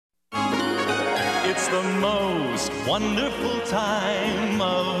It's the most wonderful time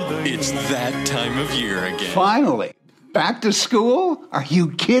of the year. It's that time of year again. Finally, back to school? Are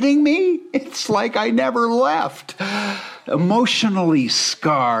you kidding me? It's like I never left. Emotionally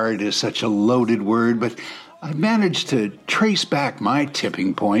scarred is such a loaded word, but I managed to trace back my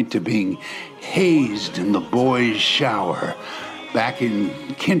tipping point to being hazed in the boys' shower back in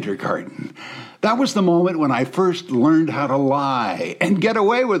kindergarten. That was the moment when I first learned how to lie and get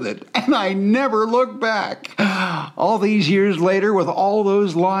away with it, and I never looked back. All these years later, with all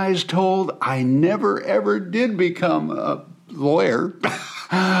those lies told, I never ever did become a lawyer.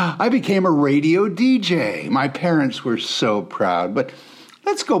 I became a radio DJ. My parents were so proud, but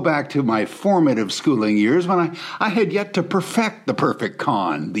let's go back to my formative schooling years when I had yet to perfect the perfect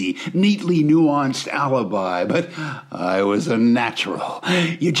con, the neatly nuanced alibi, but I was a natural.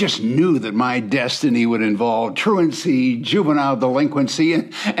 You just knew that my destiny would involve truancy, juvenile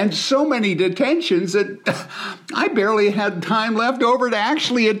delinquency, and so many detentions that I barely had time left over to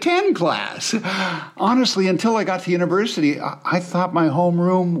actually attend class. Honestly, until I got to university, I thought my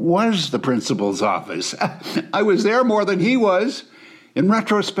homeroom was the principal's office. I was there more than he was. In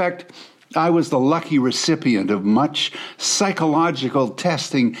retrospect, I was the lucky recipient of much psychological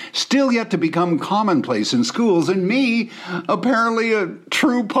testing still yet to become commonplace in schools, and me, apparently a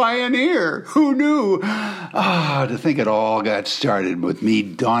true pioneer. Who knew? To think it all got started with me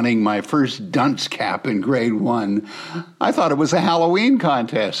donning my first dunce cap in grade 1. I thought it was a Halloween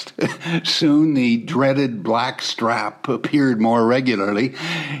contest. Soon the dreaded black strap appeared more regularly.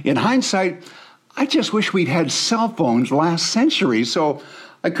 In hindsight, I just wish we'd had cell phones last century so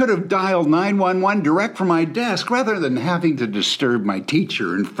I could have dialed 911 direct from my desk rather than having to disturb my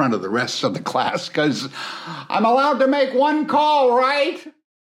teacher in front of the rest of the class, because I'm allowed to make one call, right?